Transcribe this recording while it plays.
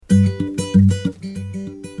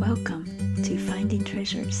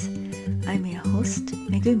treasures. I'm your host,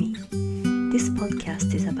 Megumi. This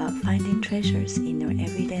podcast is about finding treasures in our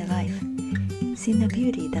everyday life, seeing the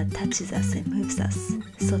beauty that touches us and moves us.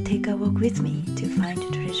 So take a walk with me to find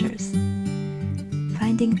treasures.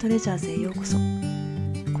 Finding Treasures へようこそ。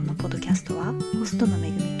このポッドキャストはホストのめ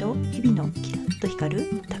ぐみと日々のキラッと光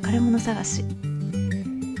る宝物探し。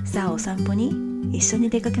さあお散歩に一緒に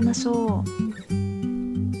出かけましょう。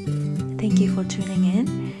Thank you for tuning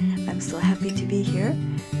in. I'm so happy to be here.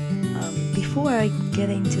 Before I get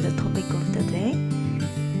into the topic of the day,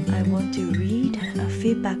 I want to read a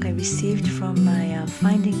feedback I received from my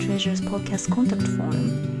Finding Treasures podcast contact form.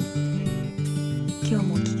 今日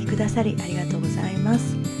もお聞きくださりありがとうございま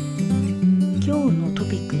す。今日のト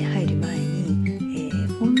ピックに入る前に、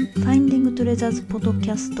Finding Treasures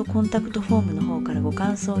podcast コンタクトフォームの方からご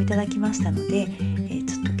感想をいただきましたので、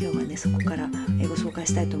ちょっと今日はねそこからご紹介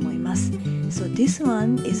したいと思います。So this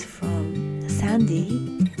one is from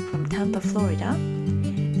Sandy from Tampa, Florida.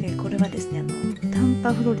 でこれはですねタン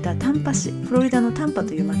パフロリダタンパ市フロリダのタンパ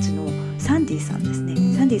という町のサンディさんですね。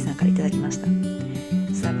サンディさんからいただきました。So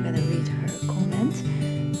I'm gonna read her comment.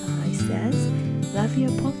 It says, "Love your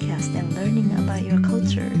podcast and learning about your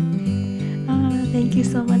culture." Thank you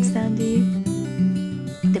so much, Sandy.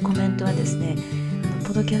 でコメントはですね。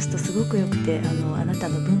ポッドキャストすごく良くてあなた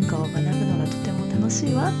の文化を学ぶのがとても楽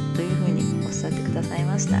しいわというふうにおっしゃってください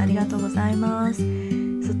ました。ありがとうございます。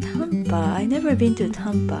So Tampa, I never been to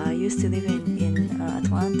Tampa. I used to live in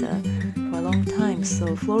Atlanta for a long time.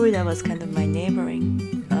 So Florida was kind of my neighboring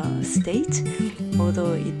state,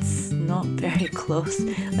 although it's not very close.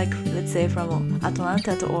 Like let's say from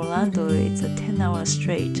Atlanta to Orlando, it's a 10-hour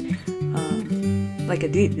straight. Like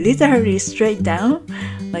literally straight down.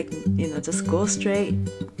 Like, just go straight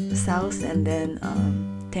south and then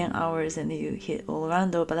 10 hours and you hit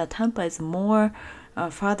Orlando. But Tampa is more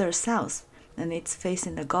farther south and it's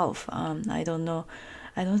facing the Gulf. I don't know.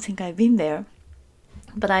 I don't think I've been there.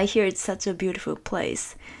 But I hear it's such a beautiful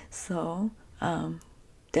place. So,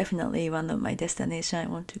 definitely one of my destinations I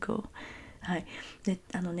want to go. はい、で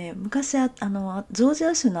昔ジョージ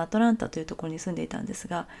ア州のアトランタというところに住んでいたんです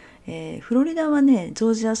が、フロリダはねジ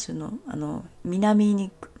ョージア州の南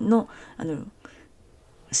の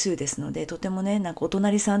州ですのでとてもねなんかお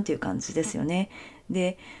隣さんっていう感じですよね。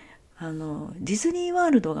でディズニーワー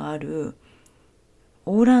ルドがある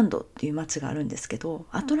オーランドっていう街があるんですけど、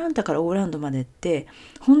アトランタからオーランドまでって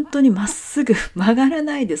本当にまっすぐ曲がら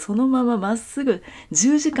ないでそのまままっすぐ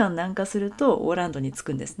10時間南下するとオーランドに着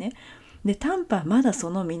くんですね。でタンパまだ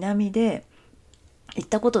その南で行っ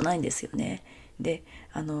たことないんですよね。で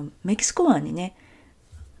メキシコ湾にね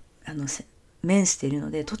面している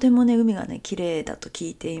のでとてもね海がね綺麗だと聞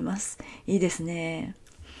いています。いいですね。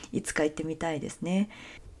いつか行ってみたいですね。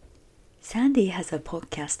Sandy has a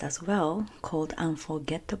podcast as well called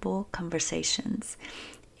Unforgettable Conversations,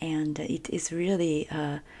 and it is really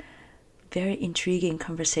a very intriguing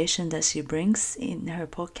conversation that she brings in her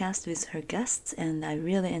podcast with her guests, and I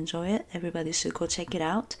really enjoy it. Everybody should go check it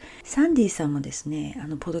out. サンディさんもですね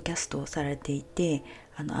ポッドキャストをされていて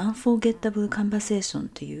Unforgettable Conversation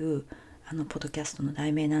というポッドキャストの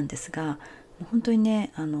題名なんですが、もう本当に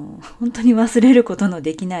ね本当に忘れることの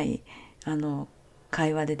できない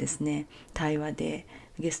会話でですね対話で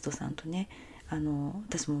ゲストさんとね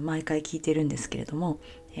私も毎回聞いてるんですけれども、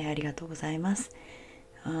ありがとうございます。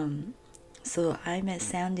So I met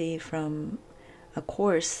Sandy from a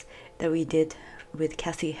course that we did with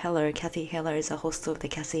Kathy Heller. Kathy Heller is a host of the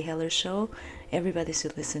Kathy Heller show. Everybody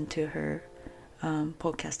should listen to her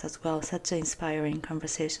podcast as well. Such an inspiring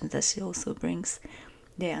conversation that she also brings.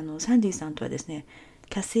 でサンディさんとはですね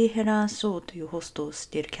キャシー・ヘラーショーというホストをし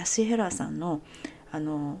ているキャシー・ヘラーさんの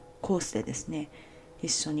コースでですね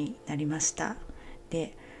一緒になりました。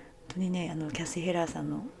で本当にねキャシー・ヘラーさん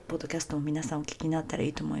のポッドキャストも皆さんお聞きになったらい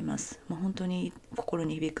いと思います。もう本当に心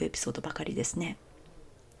に響くエピソードばかりですね。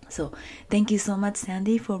So, thank you so much,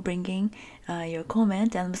 Sandy, for bringing your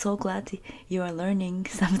comment. I'm so glad you are learning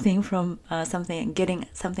something from something, getting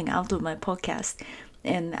something out of my podcast.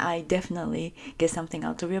 And I definitely get something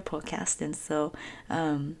out of your podcast. And so,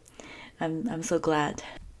 I'm so glad.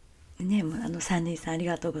 ね、サンディさんあり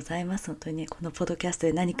がとうございます。本当にねこのポッドキャスト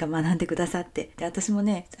で何か学んでくださって、で私も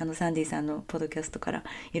ねサンディさんのポッドキャストから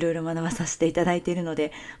いろいろ学ばさせていただいているの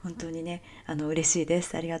で本当にね嬉しいで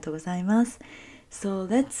す。ありがとうございます。So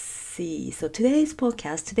let's see. So today's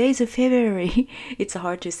podcast, today is February. It's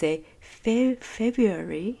hard to say.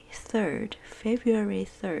 February 3rd. February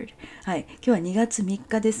 3rd. はい、今日は2月3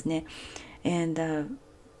日ですね。And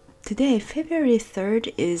today, February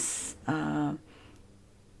 3rd is a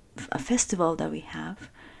festival that we have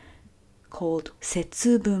called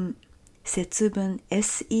Setsubun. Setsubun,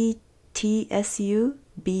 Setsubun、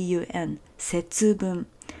節分。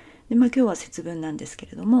で、今日は節分なんですけ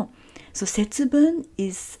れども、So 節分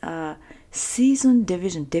is a season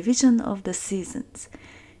division of the seasons.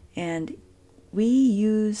 And we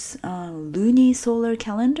use luni solar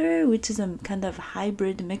calendar, which is a kind of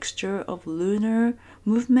hybrid mixture of lunar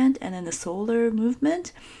movement and then the solar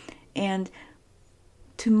movement. And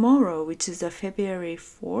tomorrow, which is February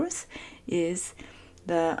 4th, is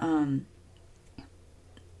the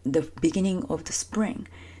beginning of the spring.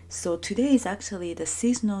 So today is actually the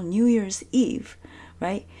seasonal New Year's Eve,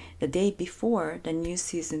 right? The day before the new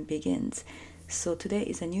season begins. So today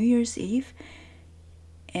is a New Year's Eve,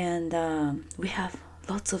 and we have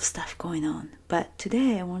lots of stuff going on. But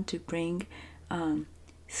today I want to bring 3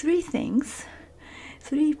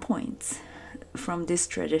 points from this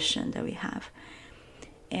tradition that we have.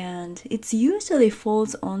 And it usually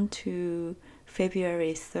falls onto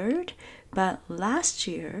February 3rd, but last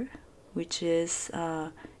year, which is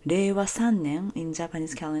令和3年 in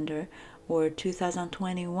Japanese calendar, or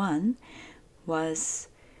 2021, was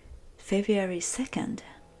February 2nd.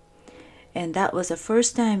 And that was the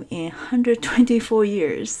first time in 124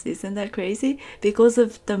 years. Isn't that crazy? Because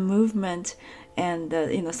of the movement and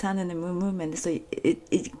the sun and the moon movement, so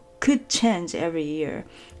it could change every year.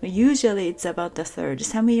 Usually it's about the 3rd.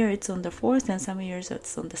 Some years it's on the 4th and some years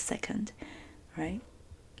it's on the 2nd, right?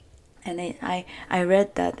 And I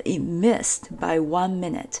read that it missed by 1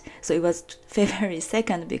 minute. So it was February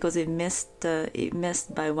 2nd because it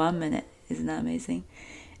missed by 1 minute. Isn't that amazing?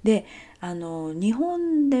 で、日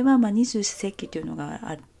本では二十四節気というのが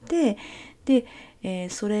あって、で、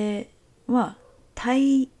それは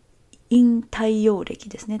太陽暦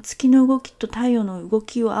ですね。月の動きと太陽の動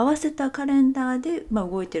きを合わせたカレンダーで、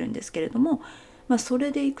動いてるんですけれども、そ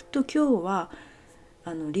れでいくと今日は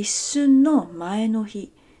立春の前の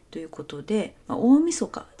日ということで、大晦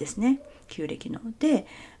日ですね、旧暦の。で、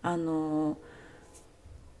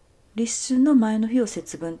立春の前の日を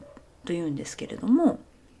節分というんですけれども、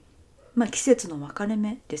季節の分かれ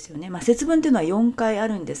目ですよね。節分というのは4回あ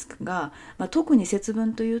るんですが、特に節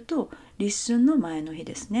分というと立春の前の日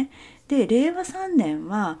ですね。で、令和3年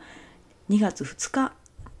は2月2日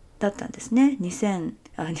だったんですね。間違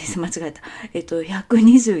えた。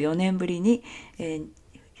124年ぶりに、2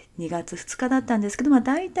月2日だったんですけど、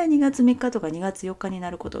だいたい2月3日とか2月4日に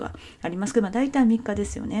なることがありますけど、だいたい3日で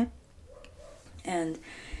すよね。And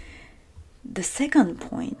the second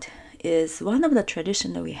point is one of the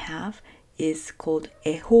tradition that we have is called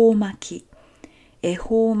恵方巻き。恵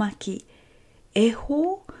方巻き。恵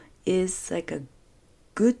方 is like a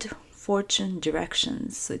good fortune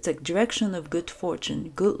directions. So it's like direction of good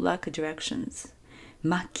fortune, good luck directions.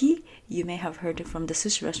 Maki, you may have heard it from the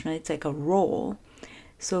sushi restaurant, it's like a roll.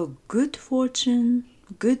 So good fortune,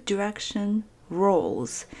 good direction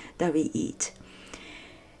rolls that we eat.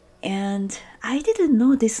 And I didn't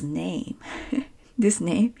know this name.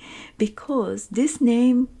 Because this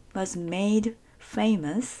name was made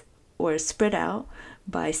famous or spread out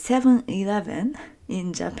by 7-Eleven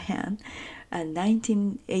in Japan in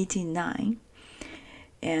 1989.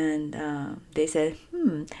 And they said,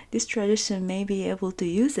 this tradition may be able to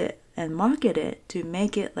use it and market it to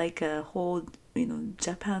make it like a whole,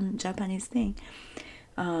 Japanese thing.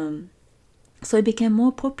 So it became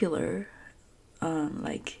more popular,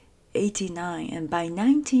 like 89, and by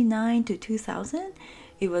 1999 to 2000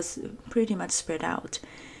 it was pretty much spread out.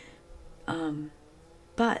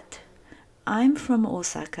 But I'm from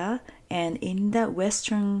Osaka, and in the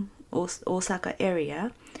western Osaka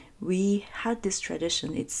area we had this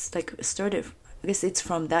tradition. It's like started, I guess it's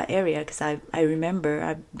from that area, because I remember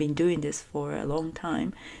I've been doing this for a long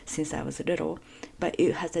time, since I was little, but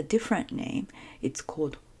it has a different name. It's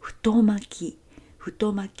called futomaki.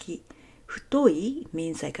 Futoi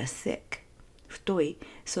means like a thick. Futoi.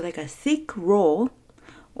 So like a thick roll,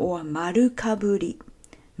 or marukaburi.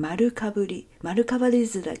 Marukaburi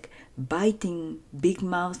is like biting, big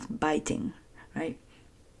mouth biting, right?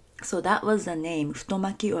 So that was the name,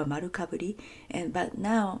 futomaki or marukaburi. But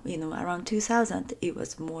now, around 2000, it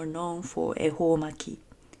was more known for 恵方巻き。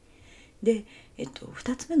で、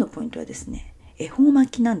2つ目のポイントはですね、恵方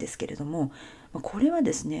巻きなんですけれども、これは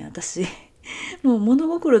ですね、私もう物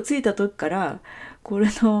心ついた時からこれ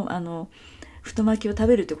の太巻きを食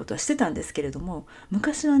べるってことはしてたんですけれども、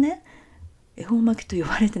昔はね、恵方巻きと呼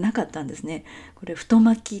ばれてなかったんですね。これ太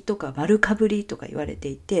巻きとか丸かぶりとか言われて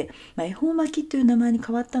いて、恵方巻きという名前に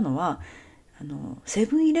変わったのはセ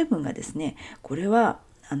ブンイレブンがですね、これは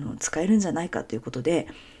使えるんじゃないかということで、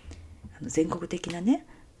全国的なね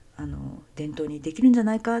伝統にできるんじゃ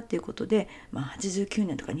ないかということで、89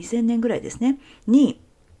年とか2000年ぐらいですねに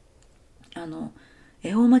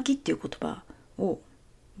恵方巻きっていう言葉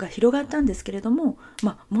が広がったんですけれども、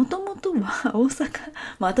もともとは大阪、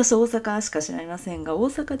私大阪しか知りませんが、大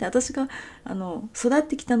阪で私が育っ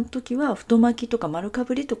てきた時は太巻きとか丸か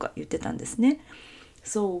ぶりとか言ってたんですね。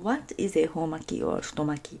So what is a 恵方巻き or 太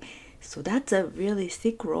巻き? So that's a really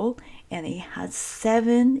thick roll and it has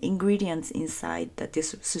 7 ingredients inside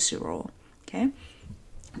this sushi roll. Okay?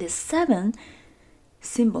 This 7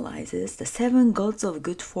 symbolizes the 7 gods of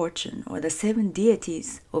good fortune or the 7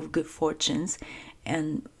 deities of good fortunes.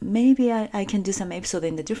 And maybe I can do some episode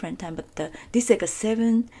in a different time, but this like a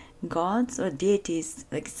 7 gods or deities,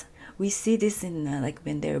 like we see this in like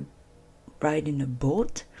when they're riding a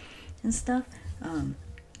boat and stuff.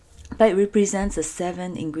 But it represents the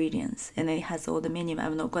 7 ingredients and it has all the meaning.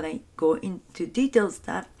 I'm not going to go into details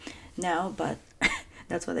that now, but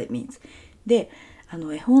that's what it means. で、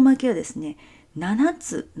恵方巻きはですね、7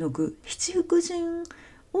つの具、七福神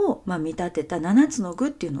を見立てた7つの具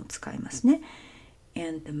っていうのを使いますね。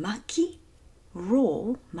And the maki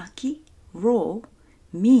roll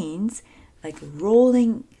means like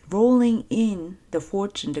rolling in the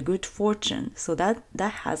fortune, the good fortune. So that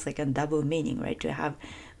has like a double meaning, right? To have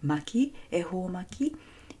maki, 恵方巻き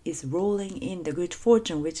is rolling in the good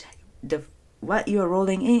fortune, which what you're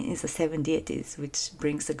rolling in is the 7 deities, which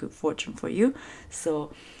brings the good fortune for you.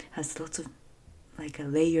 So has lots of like a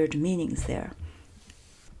layered meanings there.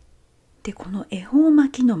 で、この恵方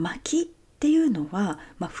巻きの巻きっていうのは、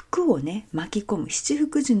服をね巻き込む、七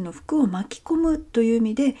福神の服を巻き込むという意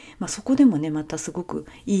味で、そこでもねまたすごく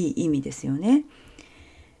いい意味ですよね。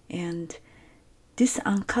And this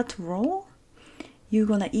uncut roll, you're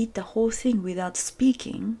gonna eat the whole thing without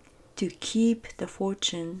speaking to keep the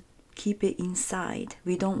fortune, keep it inside.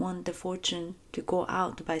 We don't want the fortune to go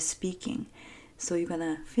out by speaking. So you're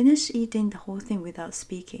gonna finish eating the whole thing without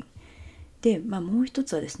speaking. で、もう一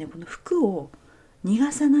つはですね、この服を逃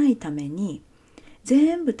がさないために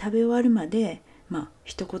全部食べ終わるまで、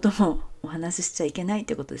一言もお話ししちゃいけないっ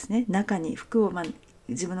てことですね。中に服を、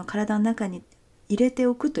自分の体の中に入れて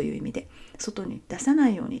おくという意味で、外に出さな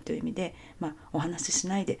いようにという意味で、お話しし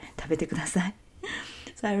ないで食べてください。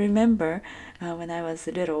So I remember when I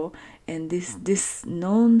was little, and this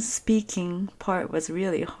non-speaking part was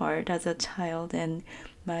really hard as a child, and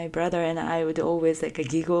my brother and I would always like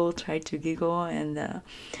try to giggle, and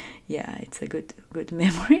yeah, it's a good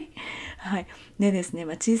memory. はい。でですね、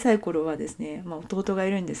小さい頃はですね、弟が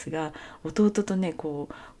いるんですが、弟とね、こ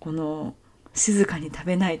の静かに食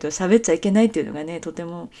べないと喋っちゃいけないっていうのがね、とて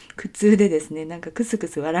も苦痛でですね、なんかクスク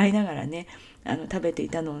ス笑いながらね、食べてい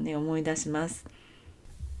たのをね、思い出します。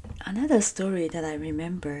Another story that I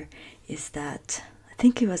remember is that I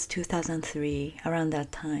think it was 2003, around that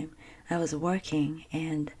time, I was working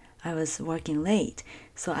and I was working late.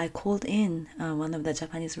 So I called in one of the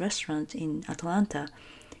Japanese restaurants in Atlanta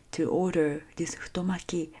to order this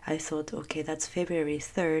futomaki. I thought, okay, that's February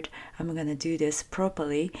 3rd. I'm going to do this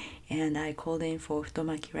properly. And I called in for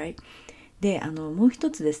futomaki, right? で、もう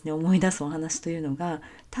一つですね、思い出すお話というのが、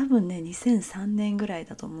多分ね、2003年ぐらい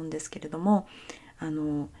だと思うんですけれども、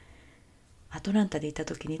アトランタでいた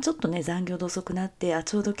時にちょっとね残業で遅くなって、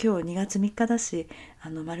ちょうど今日2月3日だし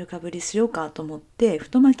丸かぶりしようかと思って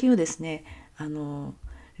太巻きをですね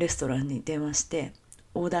レストランに電話して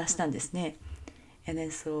オーダーしたんですね。And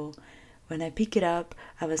then so when I pick it up,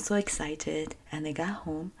 I was so excited and I got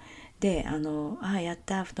home. でやっ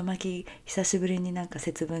た太巻き久しぶりになんか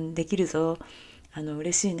節分できるぞ、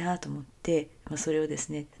嬉しいなと思って、それをです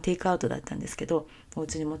ねテイクアウトだったんですけどお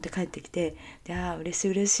家に持って帰ってきて、で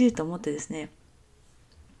嬉しいと思ってですね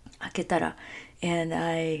開けたら and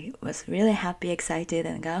I was really happy, excited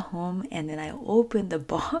and got home and then I opened the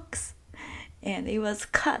box and it was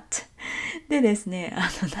cut でですね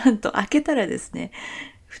なんと開けたらですね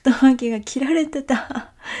太巻きが切られて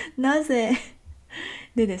たなぜ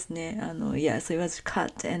でですねyeah, so it was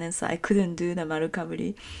cut and then so I couldn't do the 丸かぶ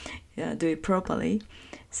りdo it properly.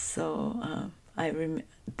 So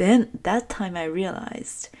then that time I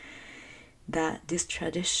realized that this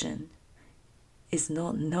tradition is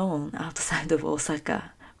not known outside of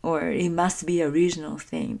Osaka, or it must be a regional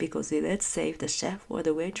thing, because let's say if the chef or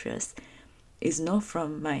the waitress is not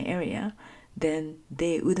from my area, then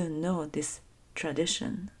they wouldn't know this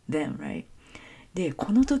tradition then, right? で、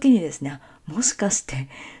この時にですね、もしかして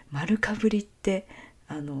丸かぶりって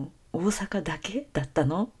大阪だけだった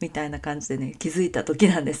のみたいな感じでね気づいた時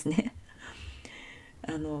なんですね。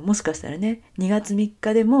もしかしたらね2月3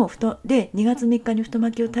日でも2月3日に太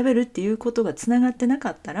巻きを食べるっていうことがつながってな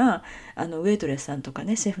かったらウェイトレスさんとか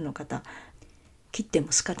ねシェフの方切って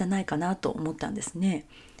も仕方ないかなと思ったんですね。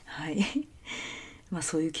はい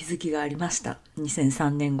そういう気づきがありました。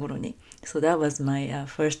2003年頃に。So that was my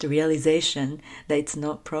first realization that it's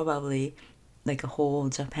not probably like a whole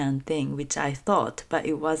Japan thing, which I thought, but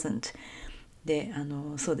it wasn't. で、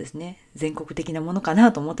そうですね。全国的なものか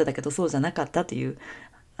なと思ってたけど、そうじゃなかったという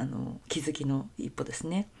気づきの一歩です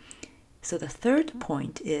ね。So the third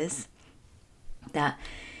point is that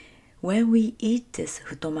when we eat this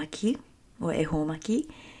太巻き or 恵方巻き、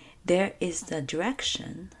there is the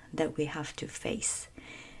direction that we have to face.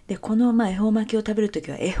 で、この恵方巻きを食べると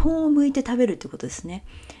きは恵方を向いて食べるということですね。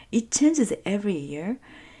It changes every year,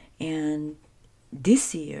 and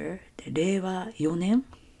this year, 令和4年、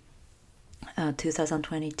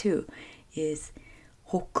2022 is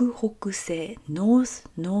北北西 North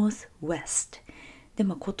Northwest で、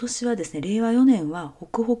今年はですね、令和4年は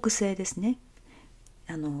北北西ですね。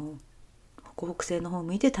北北西の方を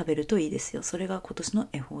向いて食べるといいですよ。それが今年の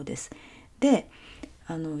恵方です。で、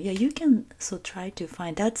yeah, you can so try to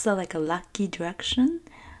find that's like a lucky direction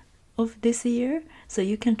of this year. So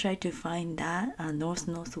you can try to find that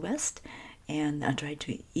north northwest and try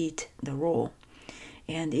to eat the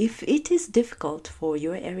roll.And if it is difficult for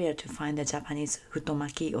your area to find the Japanese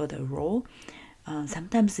futomaki or the roll,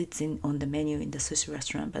 sometimes it's on the menu in the sushi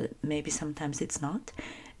restaurant, but maybe sometimes it's not.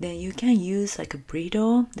 Then you can use like a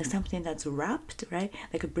burrito, something that's wrapped, right?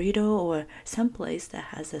 Like a burrito or some place that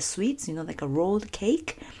has a sweets, like a rolled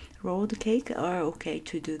cake. Rolled cake are okay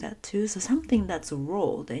to do that too. So something that's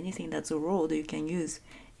rolled, anything that's rolled you can use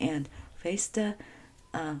and face the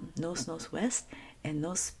north northwest and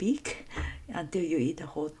no speak until you eat the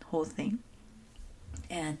whole thing.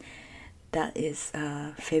 And that is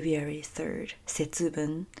February 3rd,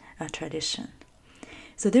 Setsubun tradition.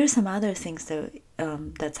 So there are some other things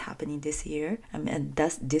that's happening this year, and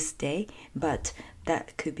that's this day, but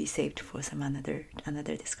that could be saved for some another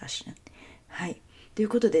discussion. はい。という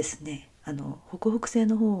ことですね。北北西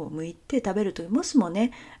の方を向いて食べると、もしも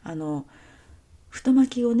ね、太巻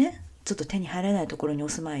きをね、ちょっと手に入らないところにお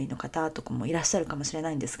住まいの方とかもいらっしゃるかもしれ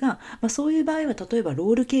ないんですが、そういう場合は例えばロ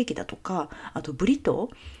ールケーキだとか、あとブリ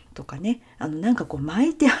トーとかね、なんかこう巻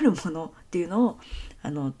いてあるものっていうのを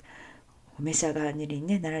お召し上がりに、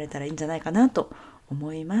ね、なられたらいいんじゃないかなと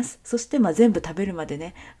思います。そして全部食べるまで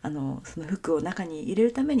ね、その服を中に入れ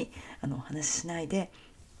るためにお話ししないで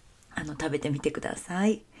食べてみてくださ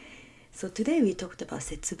い。So today we talked about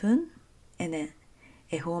Setsubun and then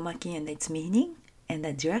恵方巻き and its meaning.And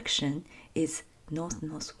the direction is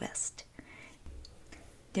north-northwest.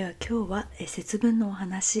 では今日は節分のお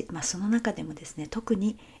話、その中でもですね、特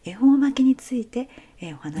に恵方巻きについて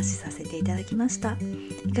お話しさせていただきました。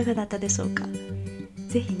いかがだったでしょうか。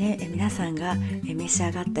ぜひね、皆さんが召し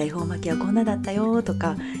上がった恵方巻きはこんなだったよと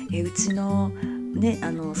か、うちのね、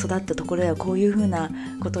育ったところではこういうふうな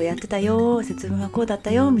ことをやってたよ、節分はこうだっ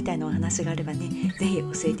たよみたいなお話があればね、ぜひ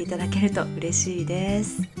教えていただけると嬉しいで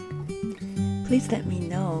す。Please let me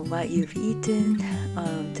know what you've eaten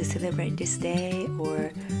to celebrate this day,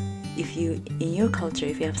 or if you, in your culture,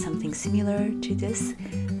 if you have something similar to this,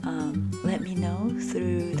 let me know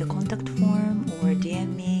through the contact form or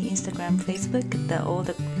DM me, Instagram, Facebook. All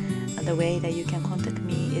the way that you can contact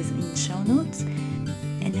me is in show notes.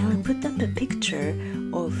 And I'll put up a picture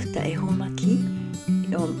of the ehomaki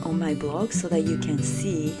on my blog so that you can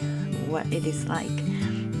see what it is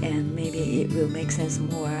like.And maybe it will make sense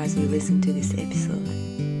more as you listen to this episode.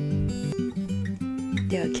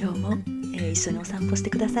 では今日も、一緒にお散歩して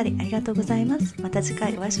くださりありがとうございます。また次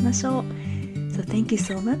回お会いしましょう。So thank you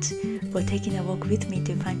so much for taking a walk with me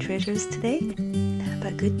to find treasures today. Have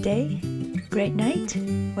a good day, great night,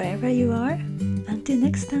 wherever you are. Until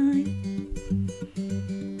next time.